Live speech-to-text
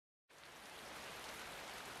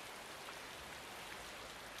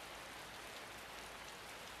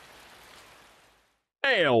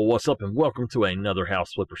Well, what's up and welcome to another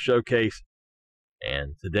House Flipper Showcase.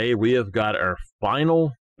 And today we have got our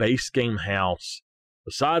final base game house,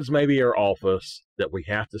 besides maybe our office, that we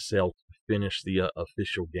have to sell to finish the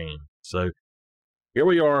official game. So here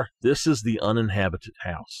we are. This is the uninhabited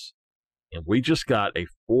house. And we just got a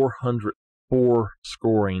 404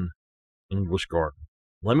 scoring English garden.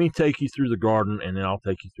 Let me take you through the garden and then I'll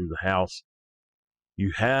take you through the house.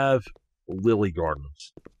 You have lily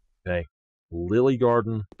gardens, okay? Lily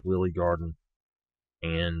garden,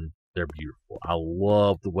 and they're beautiful. I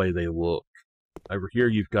love the way they look. Over here,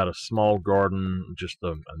 you've got a small garden, just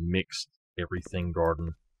a mixed everything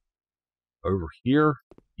garden. Over here,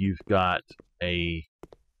 you've got a,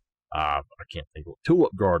 I can't think of,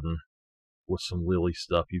 tulip garden with some lily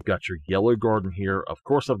stuff. You've got your yellow garden here. Of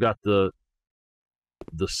course, I've got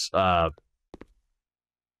I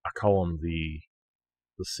call them the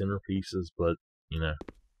centerpieces, but, you know,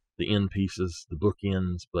 the end pieces, the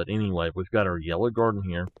bookends. But anyway, we've got our yellow garden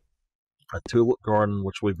here, a tulip garden,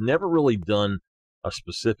 which we've never really done a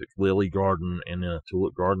specific lily garden and then a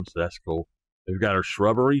tulip garden, so that's cool. We've got our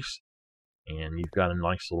shrubberies, and you've got a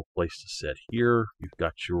nice little place to sit here. You've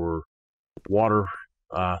got your water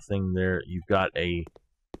thing there. You've got a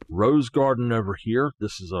rose garden over here.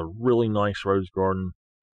 This is a really nice rose garden.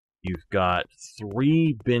 You've got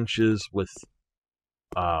 3 benches with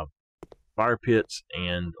fire pits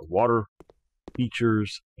and water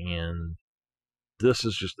features, and this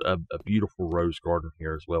is just a beautiful rose garden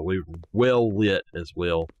here as well. We've well lit as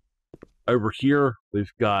well. Over here,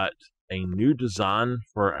 we've got a new design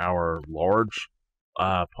for our large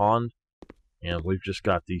pond, and we've just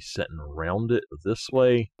got these setting around it this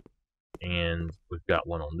way, and we've got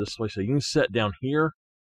one on this way. So you can sit down here,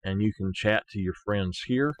 and you can chat to your friends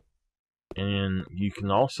here, and you can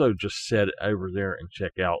also just set it over there and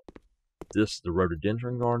check out the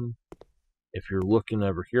rhododendron garden. If you're looking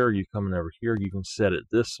over here, you coming over here, you can set it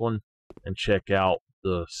this one and check out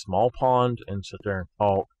the small pond and sit there and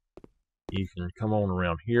talk. You can come on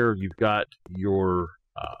around here. You've got your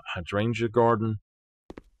hydrangea garden,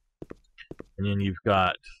 and then you've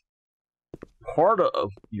got part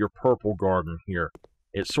of your purple garden here.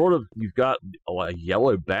 It's sort of, you've got a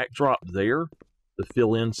yellow backdrop there to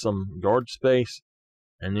fill in some yard space.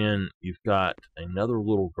 And then you've got another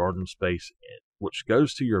little garden space which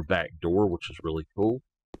goes to your back door, which is really cool.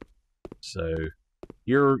 So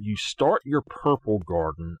here you start your purple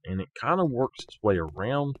garden, and it kind of works its way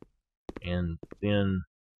around, and then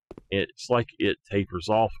it's like it tapers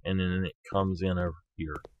off, and then it comes in over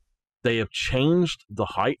here. They have changed the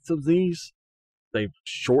height of these. They've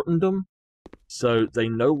shortened them, so they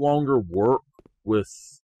no longer work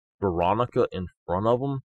with Veronica in front of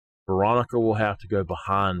them. Veronica will have to go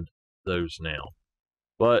behind those now.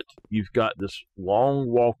 But you've got this long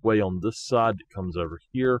walkway on this side that comes over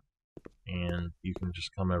here, and you can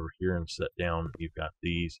just come over here and sit down. You've got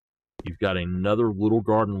these. You've got another little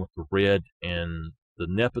garden with the red and the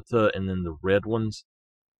nepeta, and then the red ones.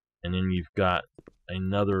 And then you've got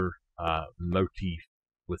another motif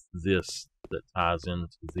with this that ties into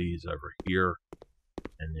these over here.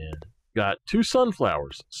 And then got 2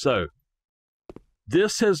 sunflowers. So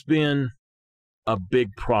this has been a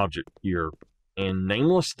big project here, and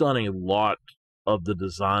Nameless done a lot of the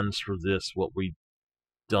designs for this, what we've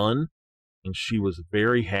done, and she was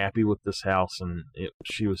very happy with this house, and it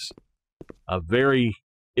was a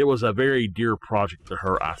very dear project to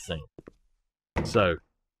her, I think. So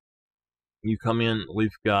you come in,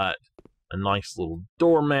 we've got a nice little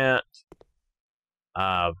doormat.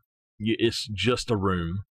 It's just a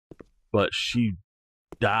room, but she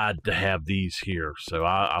died to have these here, so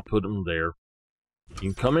I put them there. You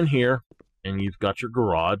can come in here, and you've got your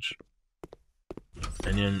garage,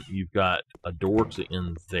 and then you've got a door to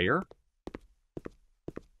in there.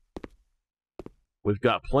 We've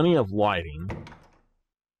got plenty of lighting.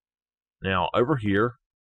 Now over here,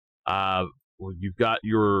 you've got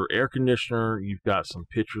your air conditioner. You've got some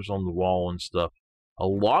pictures on the wall and stuff. A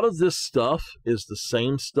lot of this stuff is the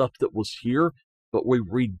same stuff that was here, but we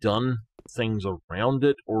redone things around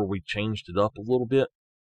it, or we changed it up a little bit.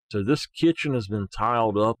 So this kitchen has been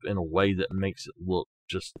tiled up in a way that makes it look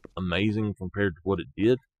just amazing compared to what it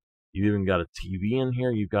did. You've even got a TV in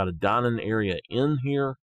here. You've got a dining area in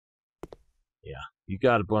here. Yeah, you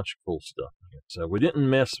got a bunch of cool stuff in here. So we didn't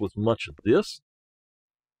mess with much of this,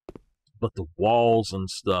 but the walls and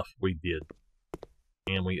stuff we did.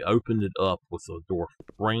 And we opened it up with a door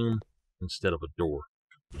frame instead of a door.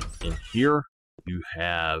 In here, you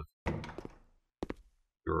have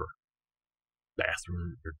your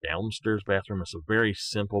bathroom, your downstairs bathroom. It's a very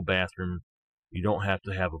simple bathroom. You don't have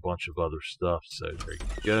to have a bunch of other stuff, so there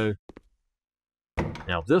you go.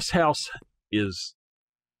 Now this house is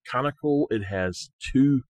kind of cool. It has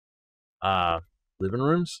two living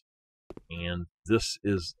rooms, and this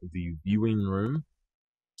is the viewing room.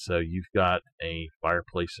 So you've got a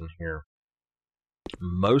fireplace in here.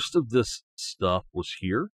 Most of this stuff was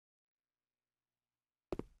here,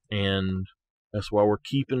 and that's why we're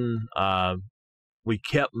keeping, we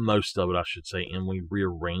kept most of it, I should say, and we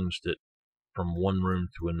rearranged it from one room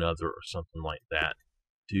to another or something like that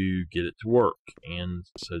to get it to work. And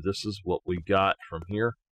so this is what we got from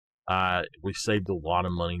here. We saved a lot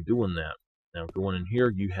of money doing that. Now going in here,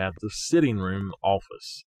 you have the sitting room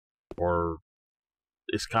office, or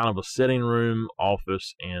it's kind of a sitting room,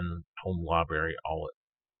 office, and home library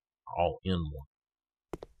all in one.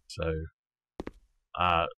 So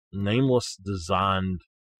Nameless designed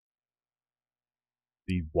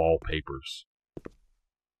the wallpapers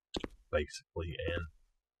basically, and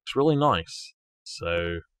it's really nice.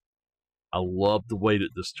 So I love the way that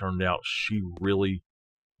this turned out. She really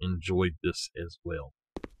enjoyed this as well.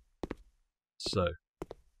 So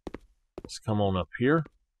let's come on up here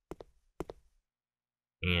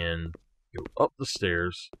and go up the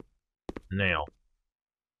stairs. Now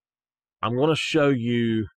I'm going to show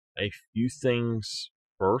you a few things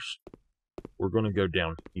first. We're going to go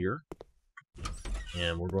down here,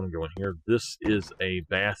 and we're going to go in here. This is a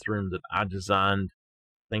bathroom that I designed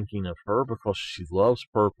thinking of her because she loves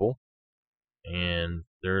purple, and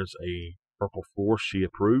there's a purple floor she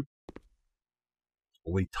approved.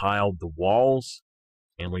 We tiled the walls,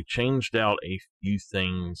 and we changed out a few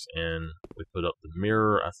things, and we put up the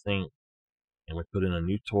mirror, I think, and we put in a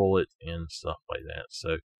new toilet and stuff like that.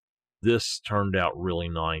 So this turned out really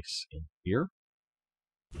nice in here.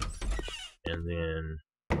 And then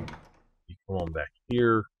you come on back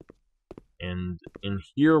here, and in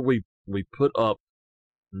here we put up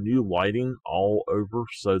new lighting all over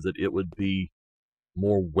so that it would be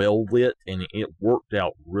more well lit, and it worked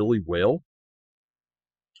out really well.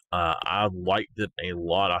 I liked it a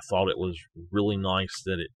lot. I thought it was really nice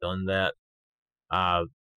that it done that.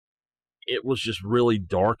 It was just really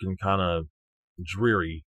dark and kind of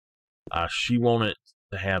dreary. She wanted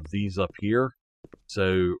to have these up here,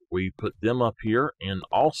 so we put them up here. And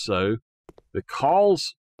also,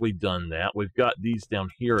 because we done that, we've got these down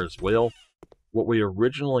here as well. What we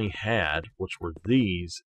originally had, which were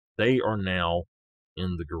these, they are now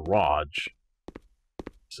in the garage.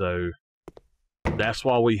 So that's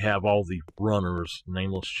why we have all the runners.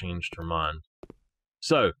 Nameless changed her mind.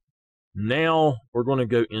 So now we're going to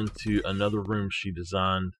go into another room she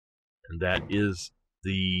designed, and that is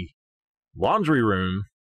the laundry room.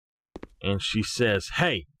 And she says,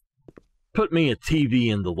 hey, put me a TV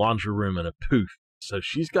in the laundry room and a poof. So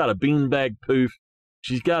she's got a beanbag poof.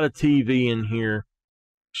 She's got a TV in here.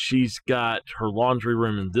 She's got her laundry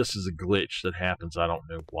room, and this is a glitch that happens. I don't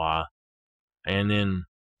know why. And then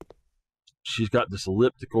she's got this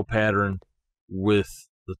elliptical pattern with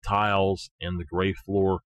the tiles and the gray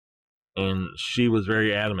floor. And she was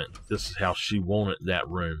very adamant this is how she wanted that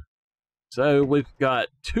room. So we've got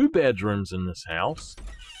two bedrooms in this house.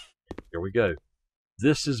 Here we go.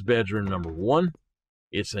 This is bedroom number 1.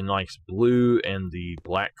 It's a nice blue and the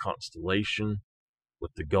black constellation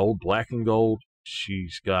with the gold, black and gold.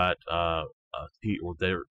 She's got there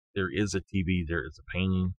is a TV, there is a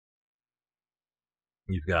painting.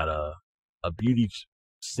 You've got a beauty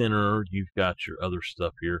center. You've got your other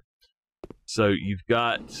stuff here. So you've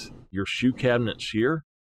got your shoe cabinets here,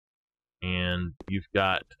 and you've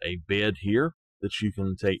got a bed here that you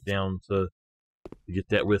can take down to get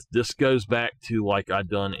that with. This goes back to like I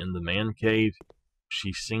done in the man cave.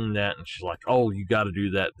 She's seen that and she's like, oh, you got to do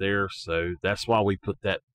that there. So that's why we put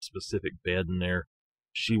that specific bed in there.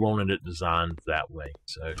 She wanted it designed that way.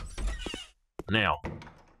 So now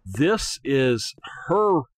this is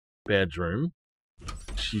her bedroom,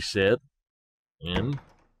 she said. And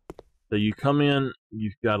so you come in,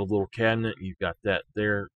 you've got a little cabinet, you've got that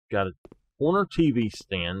there, got a corner TV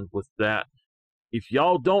stand with that. If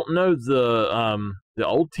y'all don't know, the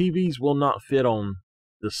old TVs will not fit on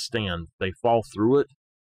the stand. They fall through it,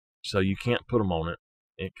 so you can't put them on it.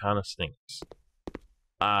 It kind of stinks.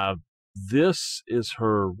 This is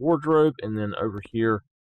her wardrobe, and then over here,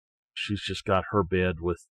 she's just got her bed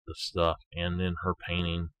with the stuff, and then her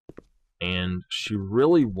painting. And she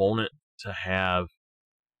really wanted to have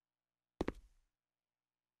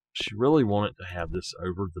this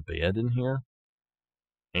over the bed in here.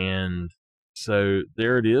 And so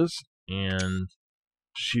there it is, and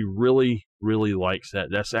she really, really likes that.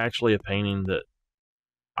 That's actually a painting that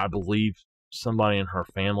I believe somebody in her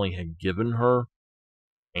family had given her,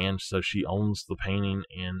 and so she owns the painting.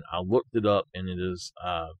 And I looked it up, and it is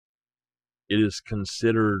it is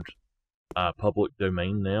considered public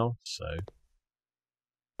domain now, so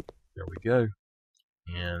there we go.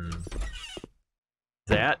 And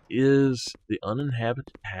that is the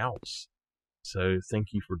uninhabited house. So thank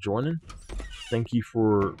you for joining. Thank you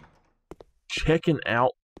for checking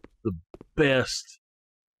out the best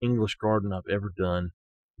English garden I've ever done.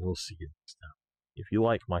 We'll see you next time. If you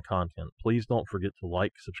like my content, please don't forget to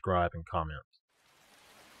like, subscribe, and comment.